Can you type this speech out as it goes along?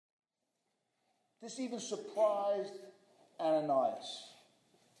This even surprised Ananias.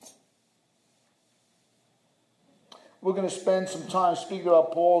 We're going to spend some time speaking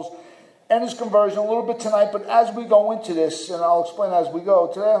about Paul's and his conversion a little bit tonight, but as we go into this, and I'll explain as we go,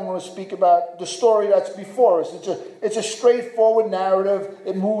 today I'm going to speak about the story that's before us. It's a straightforward narrative.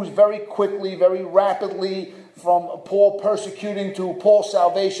 It moves very quickly, very rapidly, from Paul persecuting to Paul's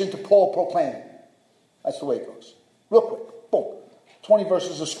salvation to Paul proclaiming. That's the way it goes. Real quick. Boom. 20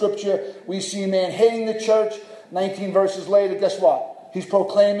 verses of scripture. We see a man hating the church. 19 verses later, guess what? He's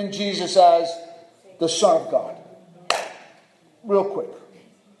proclaiming Jesus as the Son of God. Real quick.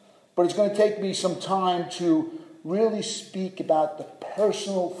 But it's going to take me some time to really speak about the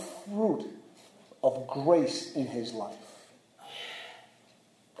personal fruit of grace in his life.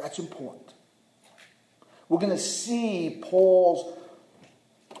 That's important. We're going to see Paul's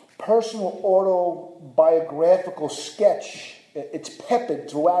personal autobiographical sketch. It's peppered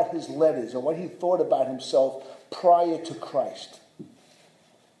throughout his letters and what he thought about himself prior to Christ.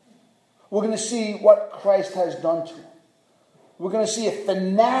 We're going to see what Christ has done to him. We're going to see a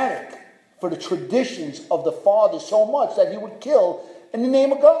fanatic for the traditions of the Father so much that he would kill in the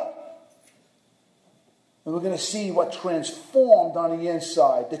name of God. And we're going to see what transformed on the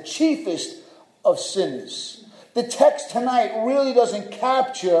inside, the chiefest of sinners. The text tonight really doesn't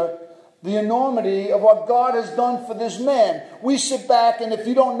capture the enormity of what God has done for this man. We sit back, and if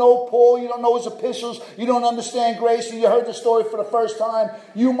you don't know Paul, you don't know his epistles, you don't understand grace, and you heard the story for the first time,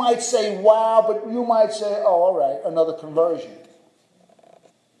 you might say, wow, but you might say, oh, all right, another conversion.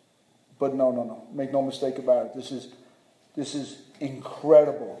 But no. Make no mistake about it. This is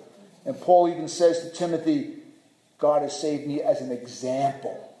incredible. And Paul even says to Timothy, God has saved me as an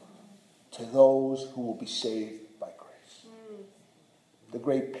example to those who will be saved by grace. The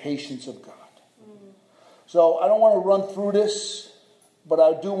great patience of God. So I don't want to run through this, but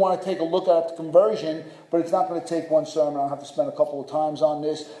I do want to take a look at the conversion, but it's not going to take one sermon. I'll have to spend a couple of times on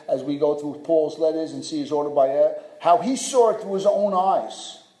this as we go through Paul's letters and see his autobiography, how he saw it through his own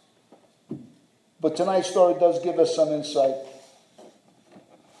eyes. But tonight's story does give us some insight.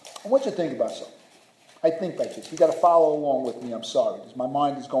 I want you to think about something. I think like this. You got to follow along with me. I'm sorry, because my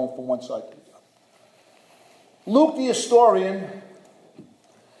mind is going from one side to the other. Luke, the historian,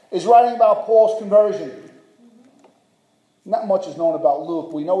 is writing about Paul's conversion. Not much is known about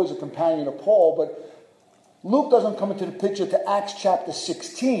Luke. We know he's a companion of Paul, but Luke doesn't come into the picture to Acts chapter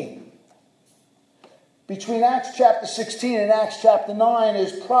 16. Between Acts chapter 16 and Acts chapter 9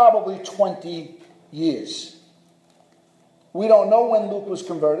 is probably 20 years. We don't know when Luke was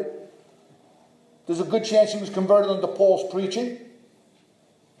converted. There's a good chance he was converted under Paul's preaching.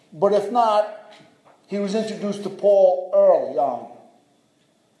 But if not, he was introduced to Paul early on,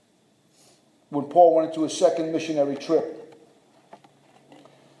 when Paul went into his second missionary trip.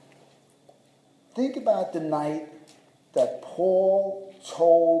 Think about the night that Paul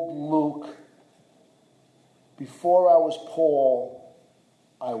told Luke, before I was Paul,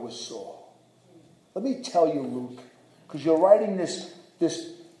 I was Saul. Let me tell you, Luke, because you're writing this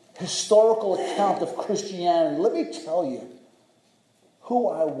historical account of Christianity. Let me tell you who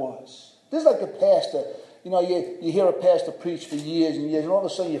I was. This is like a pastor. You know, you hear a pastor preach for years and years, and all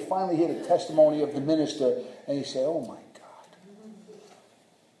of a sudden you finally hear the testimony of the minister, and you say, oh my God,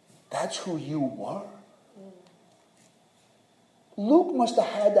 that's who you were. Luke must have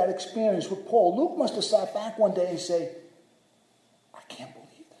had that experience with Paul. Luke must have sat back one day and said, I can't believe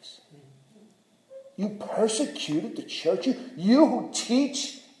this. You persecuted the church. You who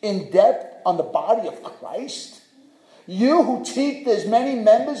teach in depth on the body of Christ. You who teach there's many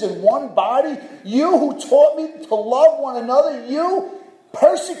members in one body. You who taught me to love one another. You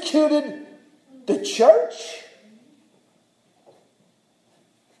persecuted the church.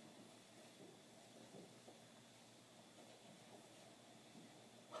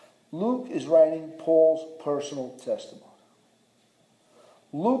 Luke is writing Paul's personal testimony.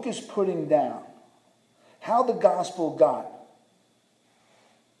 Luke is putting down how the gospel got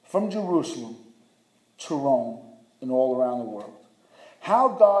from Jerusalem to Rome and all around the world. How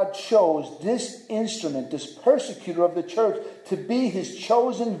God chose this instrument, this persecutor of the church, to be his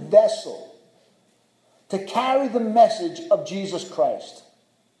chosen vessel to carry the message of Jesus Christ.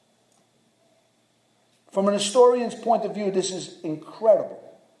 From an historian's point of view, this is incredible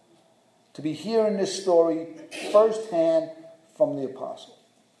to be hearing this story firsthand from the apostle.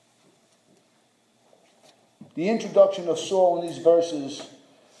 The introduction of Saul in these verses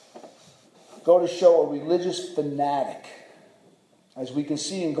go to show a religious fanatic. As we can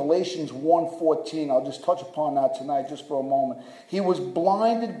see in Galatians 1:14, I'll just touch upon that tonight just for a moment. He was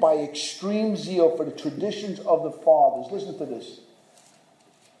blinded by extreme zeal for the traditions of the fathers. Listen to this.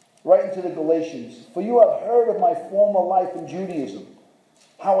 writing to the Galatians, "For you have heard of my former life in Judaism,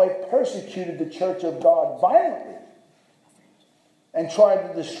 how I persecuted the church of God violently and tried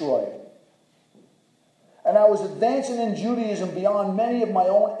to destroy it. And I was advancing in Judaism beyond many of my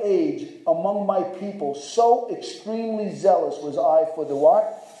own age among my people. So extremely zealous was I for the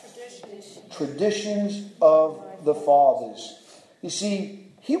what? Traditions of the fathers." You see,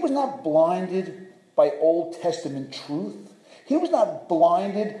 he was not blinded by Old Testament truth. He was not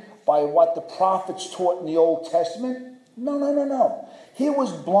blinded by what the prophets taught in the Old Testament. No. He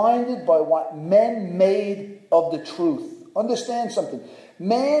was blinded by what men made of the truth. Understand something.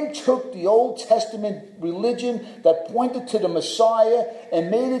 Man took the Old Testament religion that pointed to the Messiah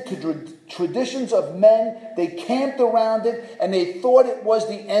and made it to traditions of men. They camped around it and they thought it was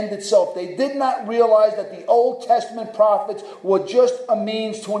the end itself. They did not realize that the Old Testament prophets were just a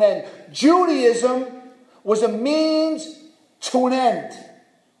means to an end. Judaism was a means to an end.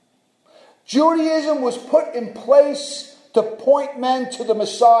 Judaism was put in place to point men to the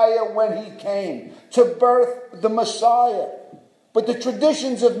Messiah when he came, to birth the Messiah. But the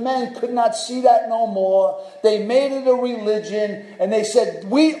traditions of men could not see that no more. They made it a religion and they said,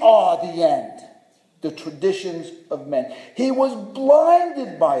 "We are the end." The traditions of men. He was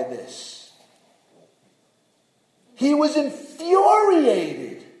blinded by this. He was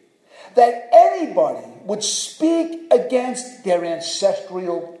infuriated that anybody would speak against their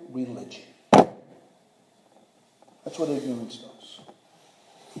ancestral religion. That's what ignorance does.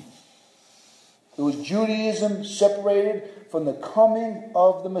 It was Judaism separated from the coming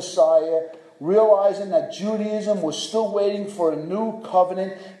of the Messiah, realizing that Judaism was still waiting for a new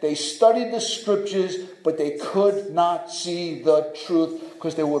covenant. They studied the scriptures, but they could not see the truth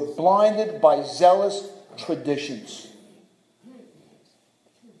because they were blinded by zealous traditions.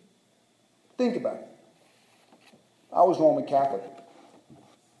 Think about it. I was Roman Catholic.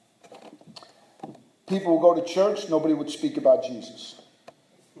 People would go to church, nobody would speak about Jesus.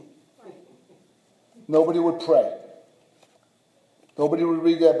 Nobody would pray. Nobody would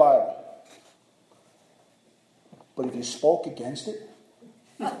read their Bible. But if you spoke against it,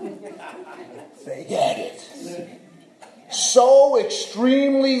 forget it. So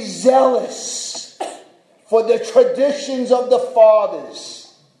extremely zealous for the traditions of the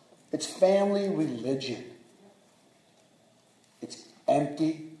fathers. It's family religion. It's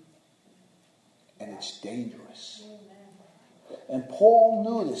empty and it's dangerous. And Paul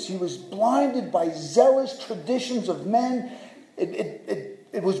knew this. He was blinded by zealous traditions of men.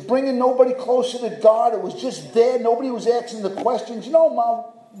 It was bringing nobody closer to God. It was just there. Nobody was asking the questions. Mom,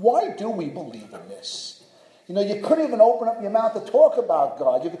 why do we believe in this? You couldn't even open up your mouth to talk about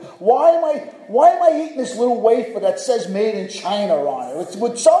God. Why am I eating this little wafer that says made in China on it?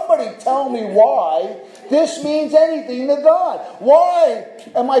 Would somebody tell me why this means anything to God? Why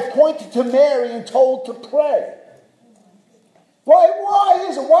am I pointed to Mary and told to pray? Why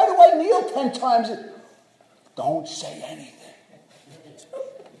is it? Why do I kneel 10 times? Don't say anything.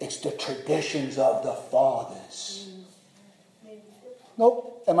 It's the traditions of the fathers.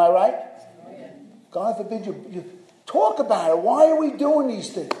 Nope. Am I right? God forbid you talk about it. Why are we doing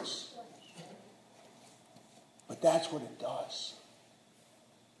these things? But that's what it does.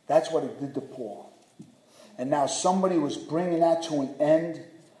 That's what it did to Paul. And now somebody was bringing that to an end.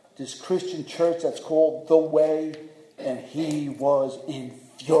 This Christian church that's called The Way. And he was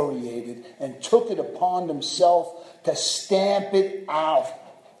infuriated and took it upon himself to stamp it out,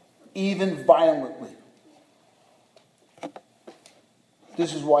 even violently.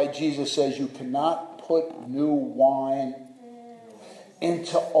 This is why Jesus says you cannot put new wine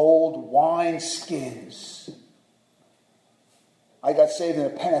into old wineskins. I got saved in a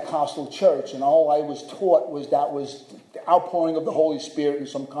Pentecostal church, and all I was taught was that was the outpouring of the Holy Spirit and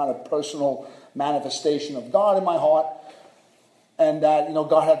some kind of personal manifestation of God in my heart. And that,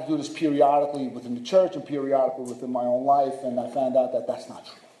 God had to do this periodically within the church and periodically within my own life. And I found out that that's not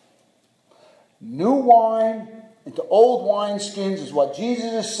true. New wine into old wineskins is what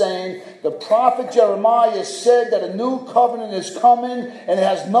Jesus is saying. The prophet Jeremiah said that a new covenant is coming, and it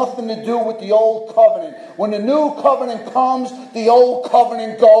has nothing to do with the old covenant. When the new covenant comes, the old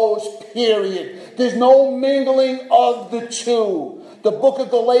covenant goes, period. There's no mingling of the two. The book of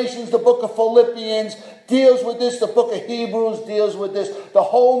Galatians, the book of Philippians deals with this. The book of Hebrews deals with this. The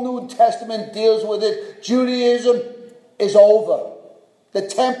whole New Testament deals with it. Judaism is over. The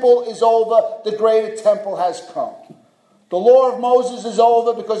temple is over. The greater temple has come. The law of Moses is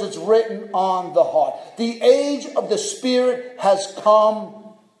over because it's written on the heart. The age of the Spirit has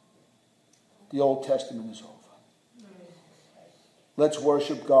come. The Old Testament is over. Let's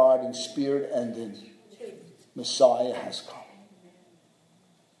worship God in spirit and in Messiah has come.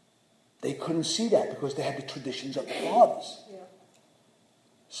 They couldn't see that because they had the traditions of the fathers. Yeah.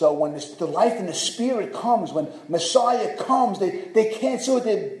 So when the life in the Spirit comes, when Messiah comes, they can't see it.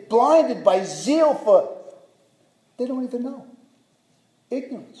 They're blinded by zeal for, they don't even know.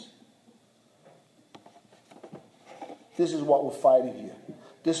 Ignorance. This is what we're fighting here.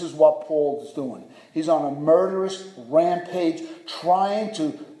 This is what Paul is doing. He's on a murderous rampage, trying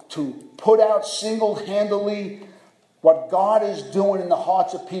to put out single-handedly what God is doing in the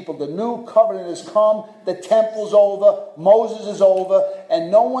hearts of people. The new covenant has come. The temple's over. Moses is over.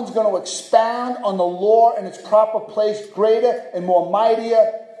 And no one's going to expound on the law in its proper place greater and more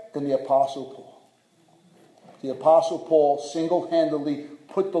mightier than the Apostle Paul. The Apostle Paul single-handedly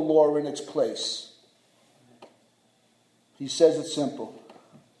put the law in its place. He says it simple.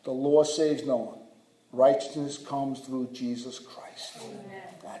 The law saves no one. Righteousness comes through Jesus Christ. Amen.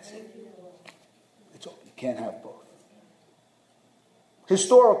 That's it. It's all. You can't have both.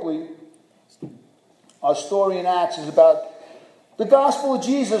 Historically, our story in Acts is about the gospel of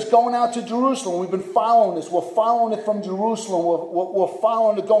Jesus going out to Jerusalem. We've been following this. We're following it from Jerusalem. We're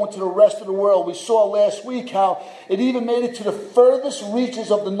following it going to the rest of the world. We saw last week how it even made it to the furthest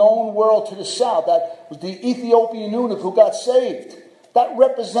reaches of the known world to the south. That was the Ethiopian eunuch who got saved. That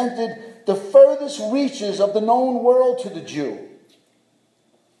represented the furthest reaches of the known world to the Jew.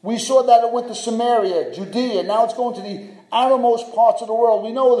 We saw that it went to Samaria, Judea. Now it's going to the outermost parts of the world.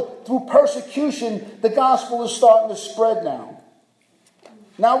 We know that through persecution, the gospel is starting to spread now.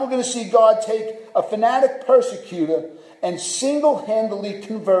 Now we're going to see God take a fanatic persecutor and single-handedly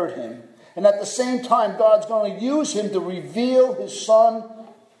convert him. And at the same time, God's going to use him to reveal his Son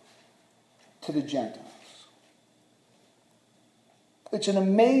to the Gentiles. It's an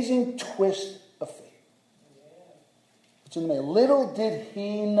amazing twist of fate. It's amazing. Little did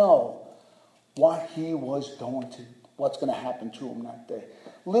he know what's going to happen to him that day.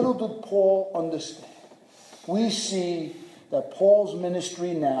 Little did Paul understand. We see that Paul's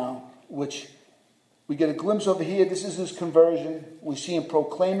ministry now, which we get a glimpse over here, this is his conversion. We see him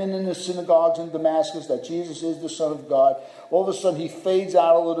proclaiming in the synagogues in Damascus that Jesus is the Son of God. All of a sudden he fades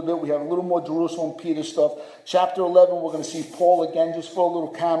out a little bit. We have a little more Jerusalem Peter stuff. Chapter 11, we're going to see Paul again just for a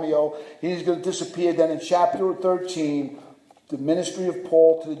little cameo. He's going to disappear. Then in chapter 13, the ministry of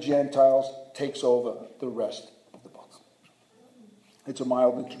Paul to the Gentiles takes over the rest of the book. It's a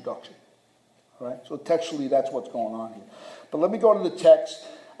mild introduction. All right? So textually, that's what's going on here. But let me go to the text.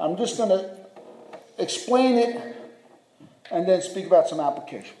 I'm just going to explain it and then speak about some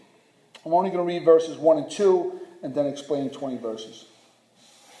application. I'm only going to read verses 1 and 2 and then explain 20 verses.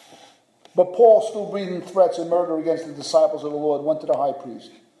 But Paul, still breathing threats and murder against the disciples of the Lord, went to the high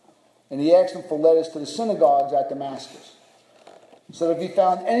priest. And he asked him for letters to the synagogues at Damascus, so that if he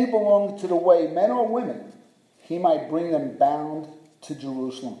found any belonging to the way, men or women, he might bring them bound to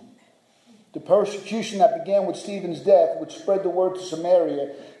Jerusalem. The persecution that began with Stephen's death, which spread the word to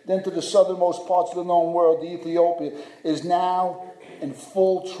Samaria, then to the southernmost parts of the known world, the Ethiopia, is now in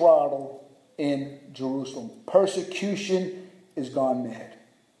full throttle in Jerusalem. Persecution is gone mad.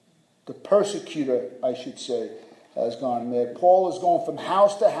 The persecutor, I should say, has gone mad. Paul is going from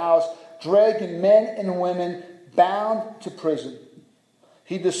house to house, dragging men and women bound to prison.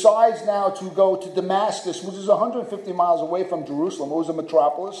 He decides now to go to Damascus, which is 150 miles away from Jerusalem. It was a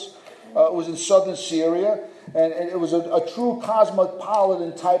metropolis. It was in southern Syria, and it was a true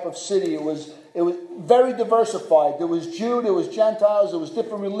cosmopolitan type of city. It was very diversified. There was Jew, there was Gentiles, there was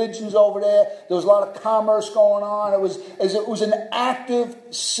different religions over there. There was a lot of commerce going on. It was an active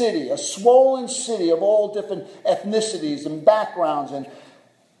city, a swollen city of all different ethnicities and backgrounds. And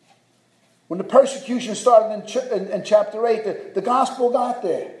when the persecution started in chapter 8, the gospel got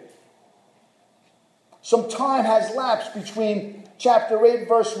there. Some time has lapsed between chapter 8,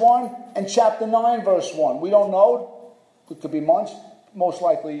 verse 1, and chapter 9, verse 1. We don't know. It could be months, most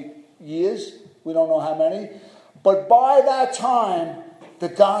likely years. We don't know how many. But by that time, the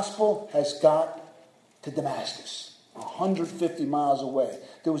gospel has got to Damascus, 150 miles away.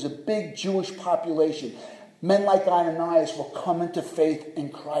 There was a big Jewish population. Men like Ananias were coming to faith in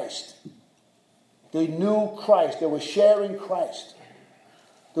Christ. They knew Christ. They were sharing Christ.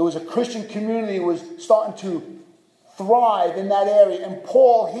 There was a Christian community that was starting to thrive in that area. And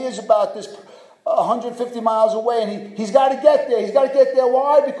Paul hears about this 150 miles away, and he's got to get there. He's got to get there.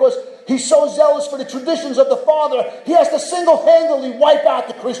 Why? Because he's so zealous for the traditions of the Father, he has to single-handedly wipe out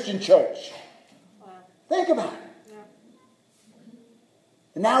the Christian church. Wow. Think about it. Yeah.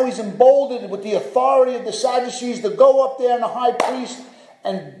 And now he's emboldened with the authority of the Sadducees to go up there and the high priest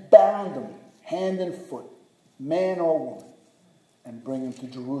and bound them, hand and foot, man or woman, and bring him to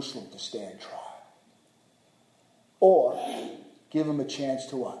Jerusalem to stand trial. Or give him a chance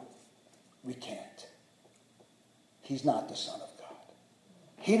to what? We can't. He's not the Son of God.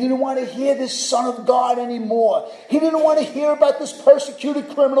 He didn't want to hear this Son of God anymore. He didn't want to hear about this persecuted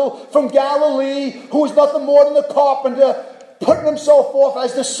criminal from Galilee who was nothing more than a carpenter putting himself off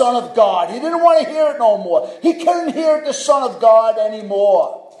as the Son of God. He didn't want to hear it no more. He couldn't hear it, the Son of God,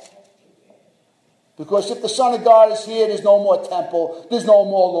 anymore. Because if the Son of God is here, there's no more temple, there's no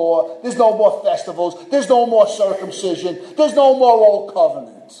more law, there's no more festivals, there's no more circumcision, there's no more old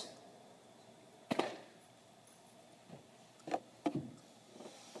covenants.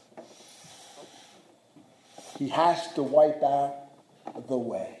 He has to wipe out the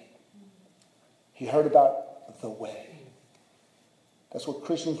way. He heard about the way. That's what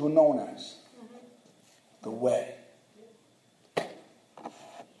Christians were known as. The way.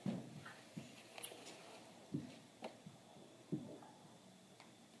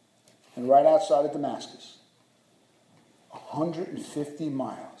 And right outside of Damascus, 150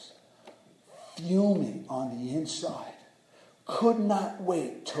 miles, fuming on the inside, could not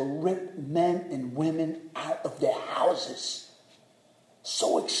wait to rip men and women out of their houses.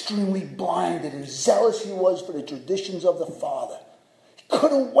 So extremely blinded and zealous he was for the traditions of the Father. He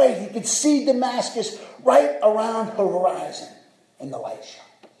couldn't wait. He could see Damascus right around the horizon, and the light shone.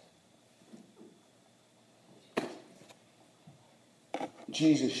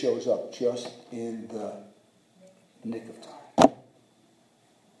 Jesus shows up just in the nick of time.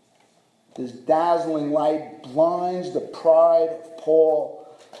 This dazzling light blinds the pride of Paul.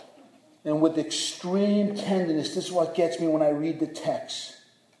 And with extreme tenderness, this is what gets me when I read the text.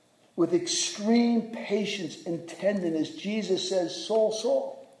 With extreme patience and tenderness, Jesus says, Saul,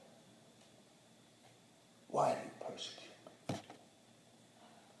 Saul, why do you persecute me?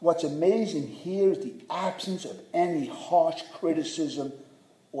 What's amazing here is the absence of any harsh criticism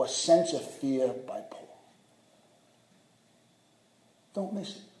or sense of fear by Paul. Don't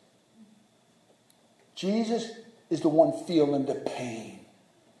miss it. Jesus is the one feeling the pain.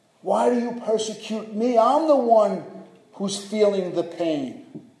 Why do you persecute me? I'm the one who's feeling the pain.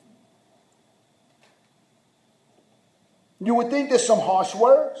 You would think there's some harsh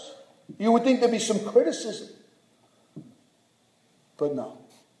words. You would think there'd be some criticism. But no.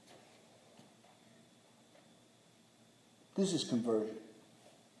 This is conversion.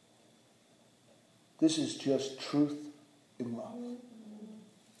 This is just truth in love.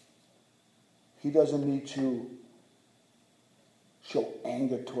 He doesn't need to show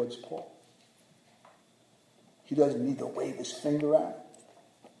anger towards Paul. He doesn't need to wave his finger at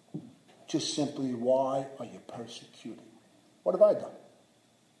him. Just simply, why are you persecuting? What have I done?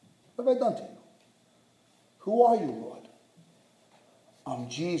 What have I done to you? Who are you, Lord? I'm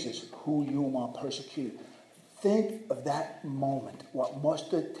Jesus, who you are persecuting. Think of that moment, what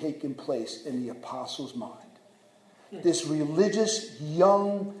must have taken place in the apostles' mind. This religious,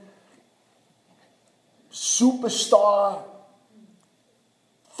 young, superstar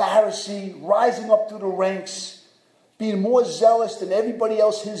Pharisee rising up through the ranks, being more zealous than everybody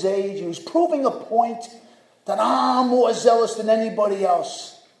else his age. He was proving a point that I'm more zealous than anybody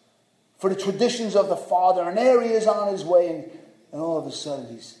else for the traditions of the Father. And there he is on his way, and all of a sudden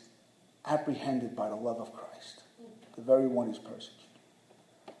he's apprehended by the love of Christ, the very one who's persecuted.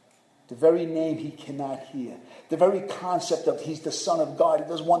 The very name he cannot hear. The very concept of he's the Son of God. He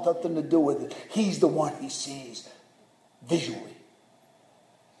doesn't want nothing to do with it. He's the one he sees visually.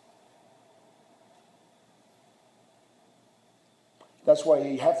 That's why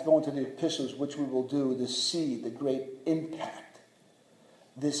you have to go into the epistles, which we will do, to see the great impact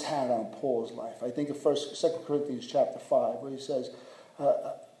this had on Paul's life. I think of 2 Corinthians chapter 5, where he says,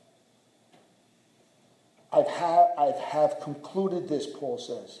 I have concluded this, Paul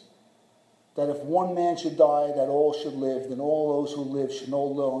says, that if one man should die, that all should live, then all those who live should no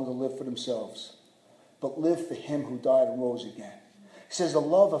longer live for themselves, but live for him who died and rose again. He says, the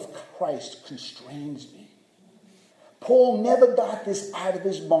love of Christ constrains me. Paul never got this out of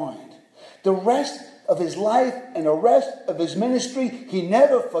his mind. The rest of his life and the rest of his ministry, he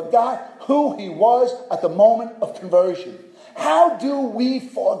never forgot who he was at the moment of conversion. How do we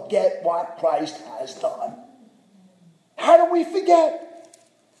forget what Christ has done? How do we forget?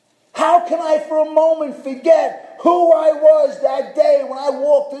 How can I for a moment forget who I was that day when I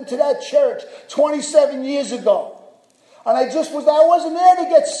walked into that church 27 years ago? And I wasn't there to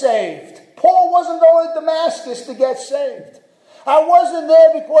get saved. Paul wasn't going to Damascus to get saved. I wasn't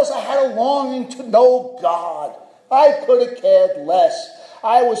there because I had a longing to know God. I could have cared less.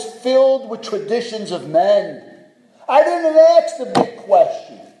 I was filled with traditions of men. I didn't ask the big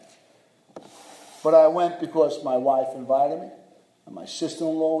question. But I went because my wife invited me, and my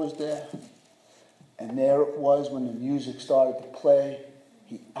sister-in-law was there. And there it was when the music started to play.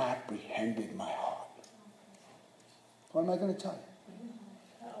 He apprehended comprehended my heart. What am I going to tell you?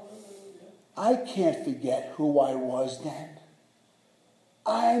 I can't forget who I was then.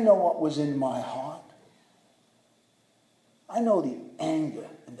 I know what was in my heart. I know the anger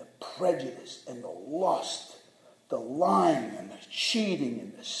and the prejudice and the lust, the lying and the cheating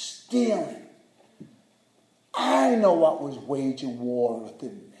and the stealing. I know what was waging war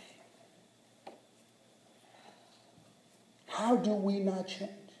within me. How do we not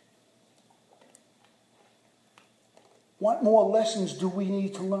change? What more lessons do we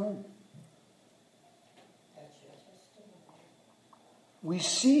need to learn? We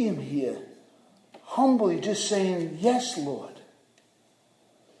see him here humbly just saying, yes, Lord.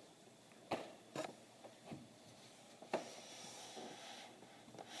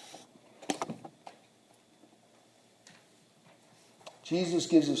 Jesus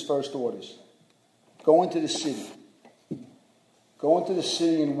gives his first orders. Go into the city. Go into the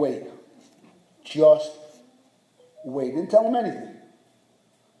city and wait. Just wait. Didn't tell him anything.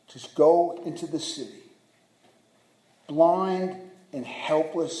 Just go into the city. Blind and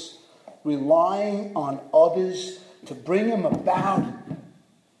helpless, relying on others to bring him about.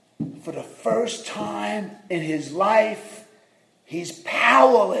 For the first time in his life, he's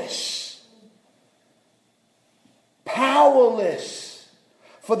powerless. Powerless.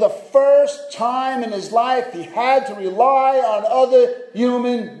 For the first time in his life, he had to rely on other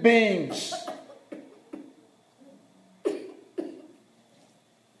human beings.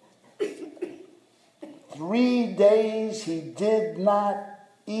 Three days he did not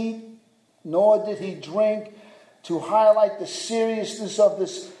eat, nor did he drink, to highlight the seriousness of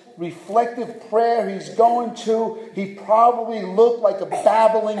this reflective prayer he's going to. He probably looked like a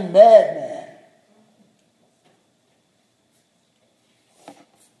babbling madman.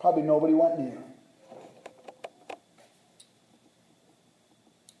 Probably nobody went near him.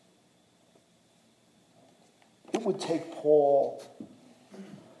 It would take Paul.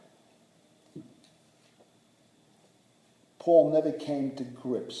 Paul never came to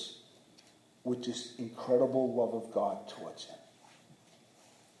grips with this incredible love of God towards him.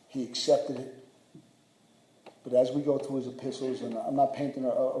 He accepted it. But as we go through his epistles, and I'm not painting a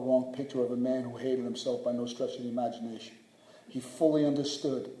wrong picture of a man who hated himself by no stretch of the imagination. He fully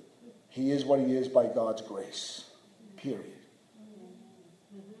understood he is what he is by God's grace. Period.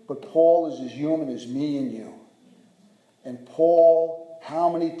 But Paul is as human as me and you. And Paul, how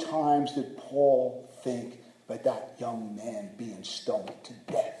many times did Paul think about that young man being stoned to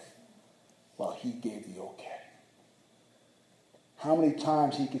death while he gave the okay? How many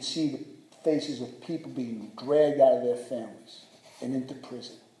times he could see the faces of people being dragged out of their families and into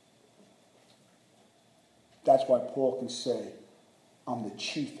prison? That's why Paul can say, I'm the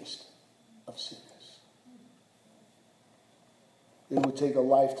chiefest of sinners. It would take a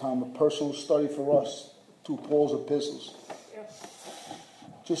lifetime of personal study for us through Paul's epistles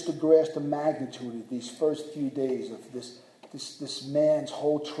just to grasp the magnitude of these first few days of this man's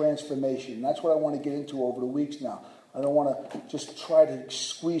whole transformation. And that's what I want to get into over the weeks now. I don't want to just try to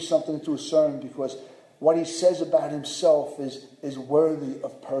squeeze something into a sermon, because what he says about himself is worthy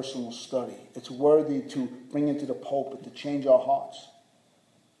of personal study. It's worthy to bring into the pulpit, to change our hearts.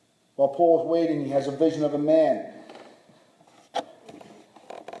 While Paul's waiting, he has a vision of a man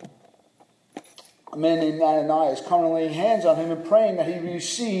named Ananias, coming and laying hands on him and praying that he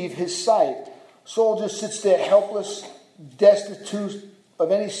receive his sight. Saul just sits there helpless, destitute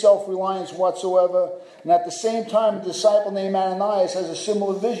of any self-reliance whatsoever. And at the same time, a disciple named Ananias has a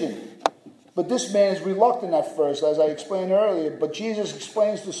similar vision. But this man is reluctant at first, as I explained earlier. But Jesus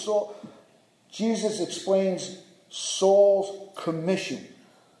explains Saul's commission.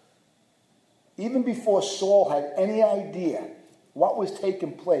 Even before Saul had any idea what was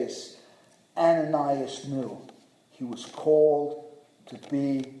taking place, Ananias knew he was called to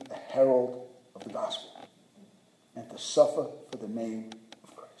be a herald of the gospel and to suffer for the name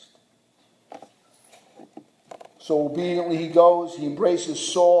of Christ. So obediently he goes. He embraces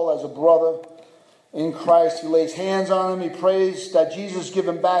Saul as a brother in Christ. He lays hands on him. He prays that Jesus give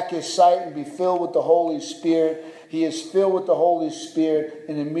him back his sight and be filled with the Holy Spirit. He is filled with the Holy Spirit,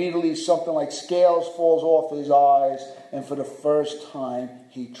 and immediately something like scales falls off his eyes, and for the first time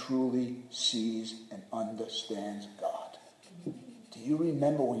he truly sees and understands God. Do you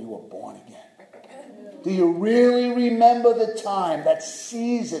remember when you were born again? Do you really remember the time, that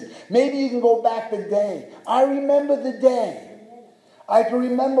season? Maybe you can go back the day. I remember the day. I can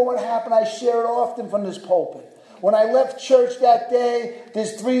remember what happened. I share it often from this pulpit. When I left church that day,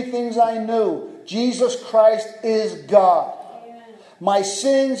 there's three things I knew. Jesus Christ is God. Amen. My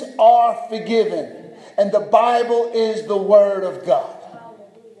sins are forgiven. And the Bible is the Word of God.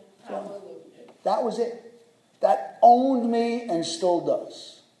 Hallelujah. Hallelujah. That was it. That owned me and still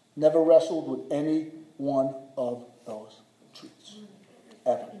does. Never wrestled with any one of those truths.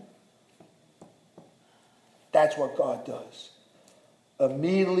 Ever. That's what God does.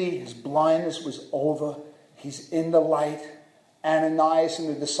 Immediately his blindness was over. He's in the light. Ananias and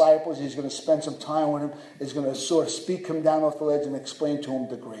the disciples, he's going to spend some time with him, is going to sort of speak him down off the ledge and explain to him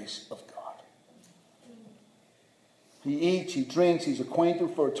the grace of God. He eats, he drinks, he's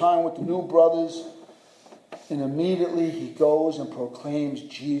acquainted for a time with the new brothers, and immediately he goes and proclaims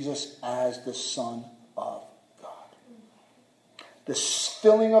Jesus as the Son of God. The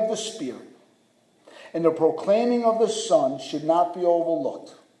filling of the Spirit and the proclaiming of the Son should not be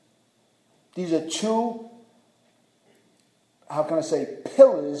overlooked. These are two,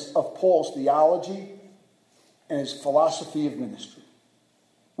 pillars of Paul's theology and his philosophy of ministry.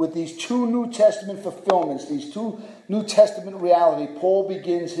 With these two New Testament fulfillments, these two New Testament reality, Paul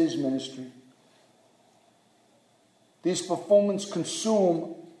begins his ministry. These fulfillments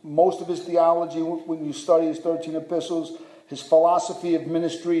consume most of his theology when you study his 13 epistles, his philosophy of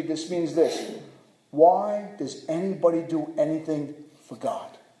ministry. This means this. Why does anybody do anything for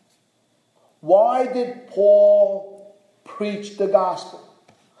God? Why did Paul preach the gospel?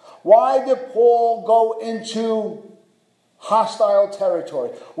 Why did Paul go into hostile territory?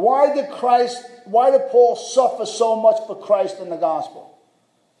 Why did Paul suffer so much for Christ and the gospel?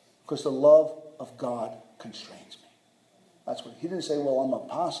 Because the love of God constrains me. That's what he didn't say, well, I'm an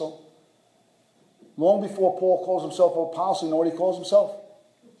apostle. Long before Paul calls himself an apostle, you know what he calls himself?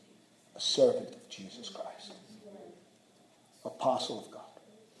 A servant of Jesus Christ. Apostle of God.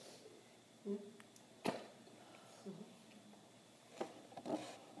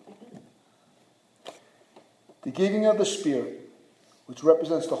 The giving of the Spirit, which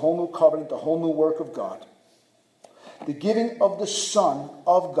represents the whole new covenant, the whole new work of God. The giving of the Son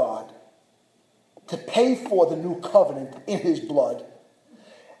of God to pay for the new covenant in his blood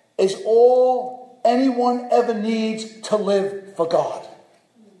is all anyone ever needs to live for God.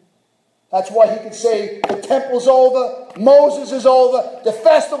 That's why he could say the temple's over, Moses is over, the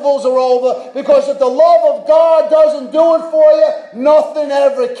festivals are over, because if the love of God doesn't do it for you, nothing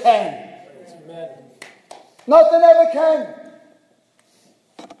ever can. Amen. Nothing ever can.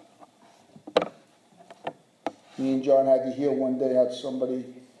 Me and John had to hear one day how somebody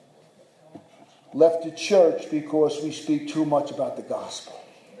left the church because we speak too much about the gospel.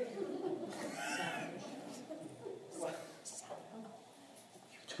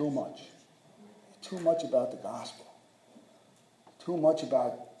 Too much. Too much about the gospel. Too much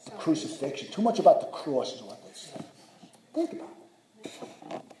about the crucifixion. Too much about the cross is what they say. Think about it.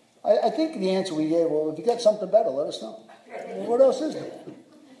 I think the answer we gave, well, if you got something better, let us know. Well, what else is there?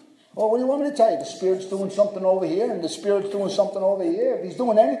 Well, what do you want me to tell you? The Spirit's doing something over here, and the Spirit's doing something over here. If he's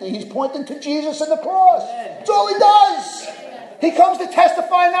doing anything, he's pointing to Jesus and the cross. That's all he does. He comes to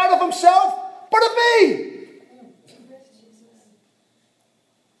testify not of himself, but of me.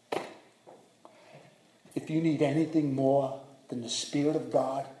 If you need anything more than the Spirit of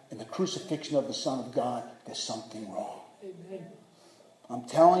God and the crucifixion of the Son of God, there's something wrong. Amen. I'm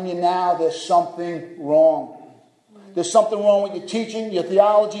telling you now, there's something wrong. There's something wrong with your teaching, your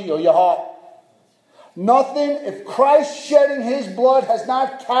theology, or your heart. Nothing, if Christ shedding his blood has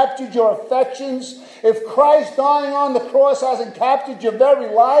not captured your affections, if Christ dying on the cross hasn't captured your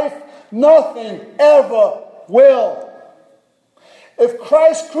very life, nothing ever will. If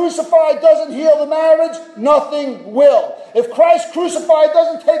Christ crucified doesn't heal the marriage, nothing will. If Christ crucified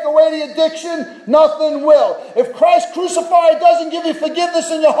doesn't take away the addiction, nothing will. If Christ crucified doesn't give you forgiveness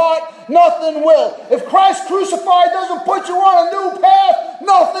in your heart, nothing will. If Christ crucified doesn't put you on a new path,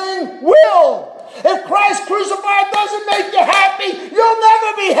 nothing will. If Christ crucified doesn't make you happy, you'll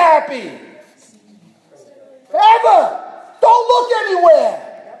never be happy. Ever. Don't look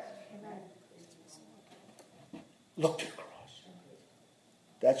anywhere. Look to the cross.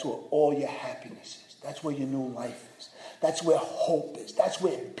 That's where all your happiness is. That's where your new life is. That's where hope is. That's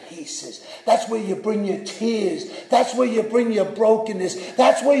where peace is. That's where you bring your tears. That's where you bring your brokenness.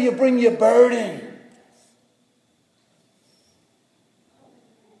 That's where you bring your burden.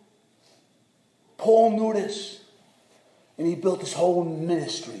 Paul knew this. And he built his whole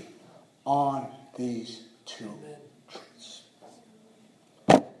ministry on these two truths.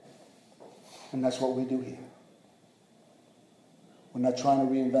 And that's what we do here. We're not trying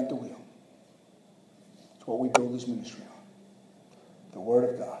to reinvent the wheel. It's what we build this ministry on. The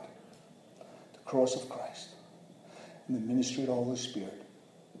Word of God, the cross of Christ, and the ministry of the Holy Spirit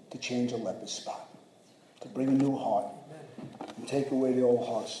to change a leper's spot, to bring a new heart, and take away the old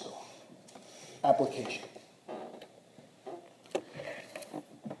heart stone. Application.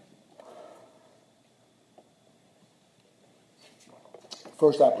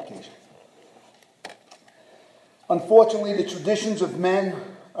 First application. Unfortunately, the traditions of men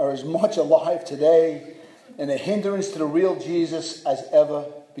are as much alive today and a hindrance to the real Jesus as ever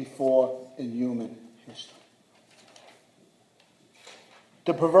before in human history.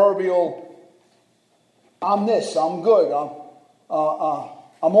 The proverbial, I'm this, I'm good, I'm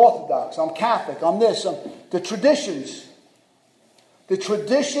Orthodox, I'm Catholic, I'm this, the traditions,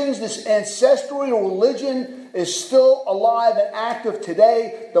 this ancestral religion is still alive and active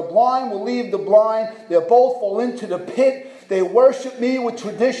today. The blind will lead the blind. They'll both fall into the pit. They worship me with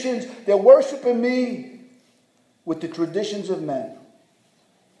traditions. They're worshiping me with the traditions of men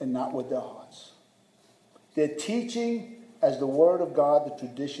and not with their hearts. They're teaching as the Word of God the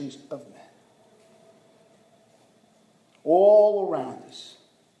traditions of men. All around us,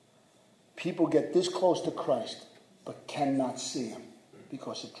 people get this close to Christ but cannot see Him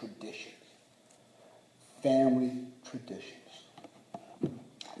because of traditions. Family traditions.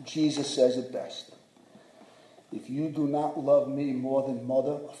 Jesus says it best. If you do not love me more than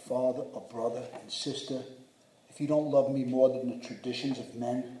mother, or father, or brother and sister, if you don't love me more than the traditions of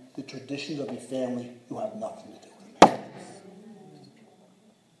men, the traditions of your family, you have nothing to do with me.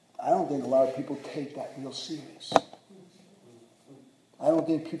 I don't think a lot of people take that real serious. I don't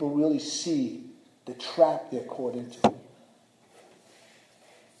think people really see the trap they're caught into.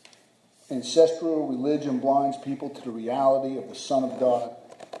 Ancestral religion blinds people to the reality of the Son of God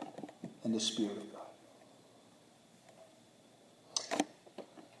and the Spirit of God.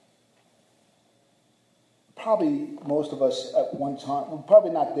 Probably most of us at one time, we're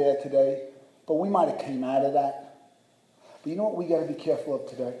probably not there today, but we might have came out of that. But you know what we got to be careful of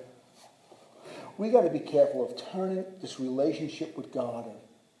today? We got to be careful of turning this relationship with God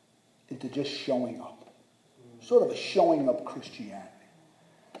into just showing up. Sort of a showing up Christianity.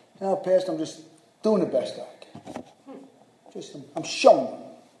 Now, Pastor, I'm just doing the best I can. I'm showing them.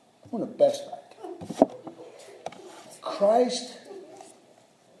 I'm doing the best I can. Christ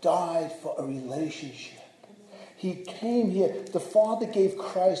died for a relationship. He came here. The Father gave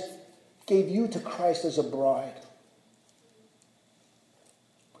you to Christ as a bride.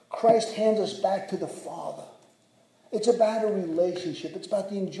 Christ hands us back to the Father. It's about a relationship. It's about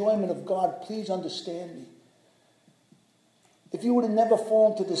the enjoyment of God. Please understand me. If you would have never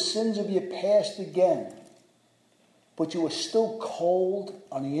fallen to the sins of your past again, but you were still cold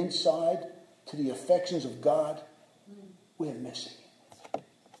on the inside to the affections of God, we're missing it.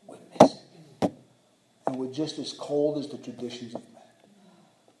 We're missing it. And we're just as cold as the traditions of men.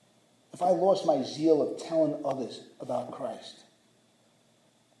 If I lost my zeal of telling others about Christ,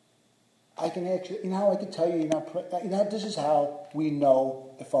 I can actually, you know how I can tell you, this is how we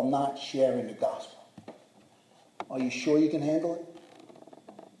know if I'm not sharing the gospel. Are you sure you can handle it?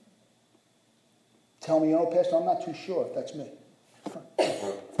 Tell me, Pastor, I'm not too sure if that's me.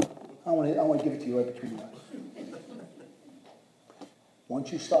 I want to give it to you right between the eyes.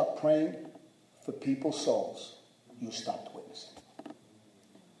 Once you stop praying for people's souls, you stopped witnessing.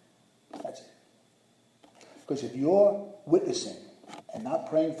 That's it. Because if you're witnessing and not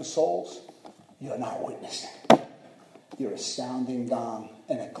praying for souls, you're not witnessing. You're a sounding gong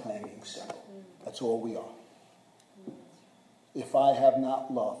and a clanging cymbal. That's all we are. If I have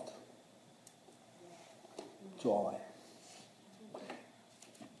not loved, that's all I am.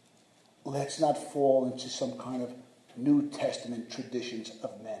 Let's not fall into some kind of New Testament traditions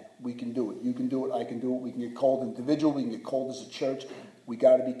of men. We can do it. You can do it. I can do it. We can get cold individually. We can get cold as a church. We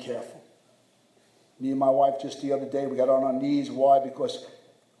got to be careful. Me and my wife just the other day, we got on our knees. Why? Because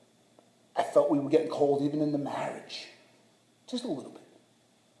I felt we were getting cold even in the marriage. Just a little bit.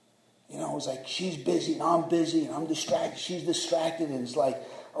 It was like she's busy and I'm busy and I'm distracted. She's distracted and it's like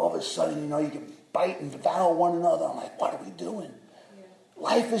all of a sudden, you can bite and devour one another. I'm like, what are we doing? Yeah.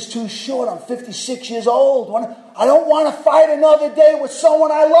 Life is too short. I'm 56 years old. I don't want to fight another day with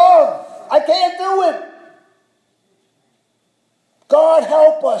someone I love. I can't do it. God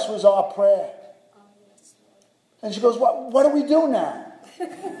help us was our prayer. And she goes, what do we do now?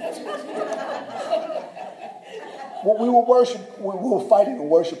 Well, we were fighting and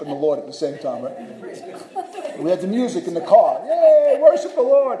worshiping the Lord at the same time, right? We had the music in the car. Yay, worship the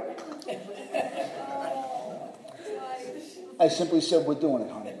Lord. I simply said, we're doing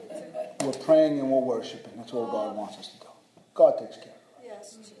it, honey. We're praying and we're worshiping. That's all God wants us to do. God takes care of it.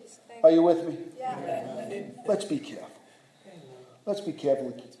 Yes, are you with me? Yeah. Let's be careful. Let's be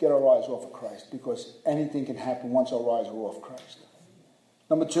careful to get our eyes off of Christ, because anything can happen once our eyes are off Christ.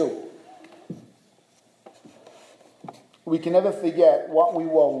 Number 2. We can never forget what we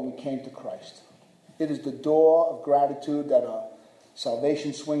were when we came to Christ. It is the door of gratitude that our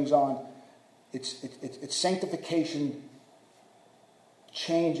salvation swings on. It's sanctification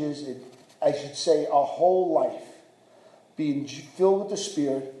changes, I should say, our whole life. Being filled with the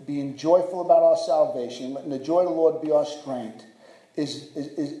Spirit, being joyful about our salvation, letting the joy of the Lord be our strength,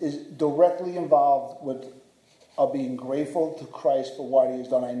 is directly involved with our being grateful to Christ for what He has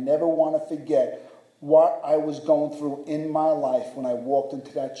done. I never want to forget what I was going through in my life when I walked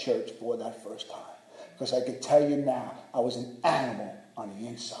into that church for that first time. Because I can tell you now, I was an animal on the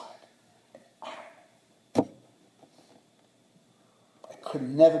inside. I could have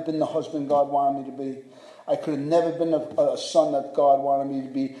never been the husband God wanted me to be. I could have never been a son that God wanted me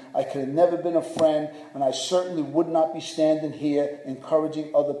to be. I could have never been a friend, and I certainly would not be standing here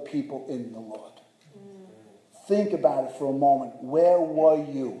encouraging other people in the Lord. Think about it for a moment. Where were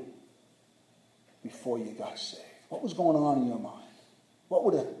you before you got saved? What was going on in your mind? What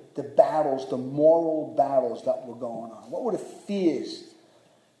were the battles, the moral battles that were going on? What were the fears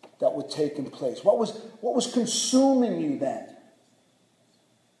that were taking place? What was consuming you then?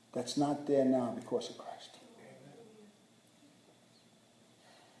 That's not there now because of Christ.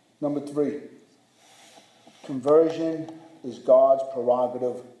 Number 3, conversion is God's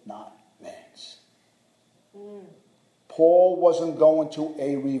prerogative, not man's. Paul wasn't going to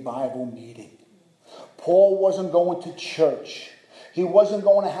a revival meeting. Paul wasn't going to church. He wasn't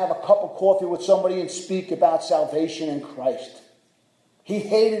going to have a cup of coffee with somebody and speak about salvation in Christ. He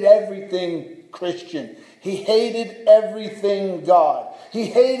hated everything Christian. He hated everything God. He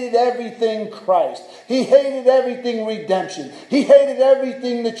hated everything Christ. He hated everything redemption. He hated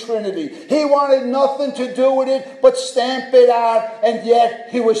everything the Trinity. He wanted nothing to do with it but stamp it out, and yet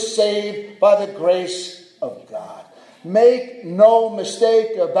he was saved by the grace of God. Make no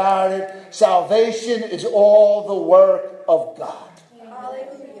mistake about it. Salvation is all the work of God.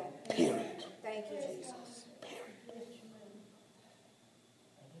 Hallelujah. Period. Thank you, Jesus.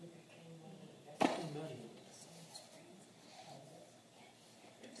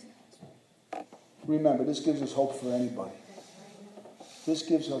 Remember, this gives us hope for anybody. This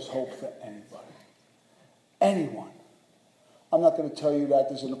gives us hope for anybody. Anyone. I'm not going to tell you that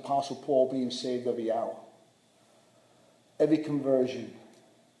there's an Apostle Paul being saved every hour. Every conversion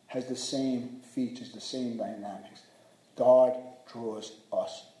has the same features, the same dynamics. God draws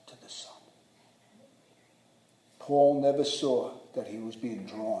us to the Son. Paul never saw that he was being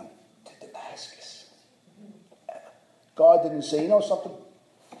drawn to Damascus. Ever. God didn't say, you know something?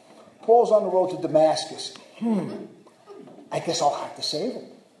 Paul's on the road to Damascus. I guess I'll have to save him.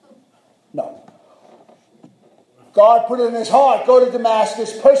 No. God put it in his heart, go to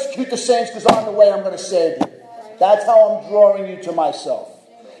Damascus, persecute the saints, because on the way I'm going to save you. That's how I'm drawing you to myself.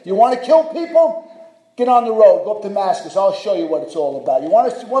 You want to kill people? Get on the road, go up to Damascus. I'll show you what it's all about. You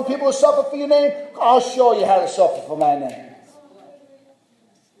want people to suffer for your name? I'll show you how to suffer for my name.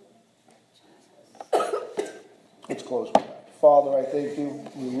 Let's close with that. Father, I thank you.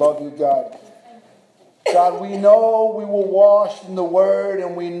 We love you, God. God, we know we were washed in the Word,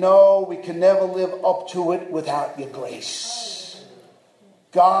 and we know we can never live up to it without your grace.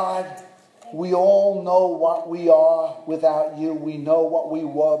 God, we all know what we are without you. We know what we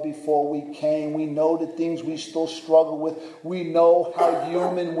were before we came. We know the things we still struggle with. We know how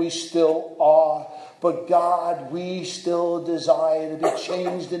human we still are. But God, we still desire to be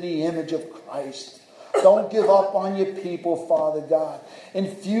changed in the image of Christ. Don't give up on your people, Father God.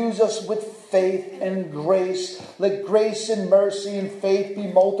 Infuse us with faith and grace. Let grace and mercy and faith be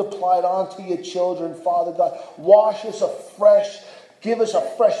multiplied onto your children, Father God. Wash us afresh. Give us a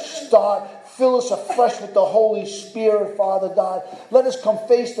fresh start. Fill us afresh with the Holy Spirit, Father God. Let us come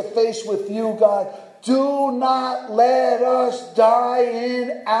face to face with you, God. Do not let us die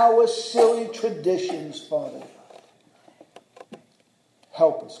in our silly traditions, Father God.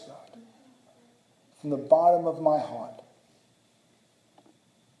 Help us, God. From the bottom of my heart,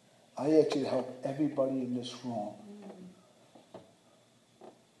 I ask you to help everybody in this room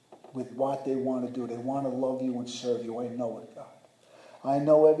with what they want to do. They want to love you and serve you. I know it, God. I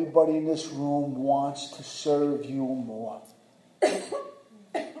know everybody in this room wants to serve you more.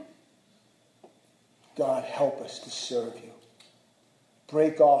 God, help us to serve you.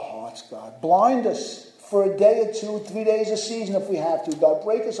 Break our hearts, God. Blind us for a day or 2, 3 days a season if we have to, God.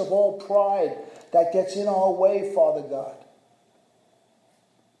 Break us of all pride that gets in our way, Father God.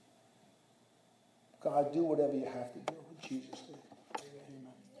 God, do whatever you have to do in Jesus' name.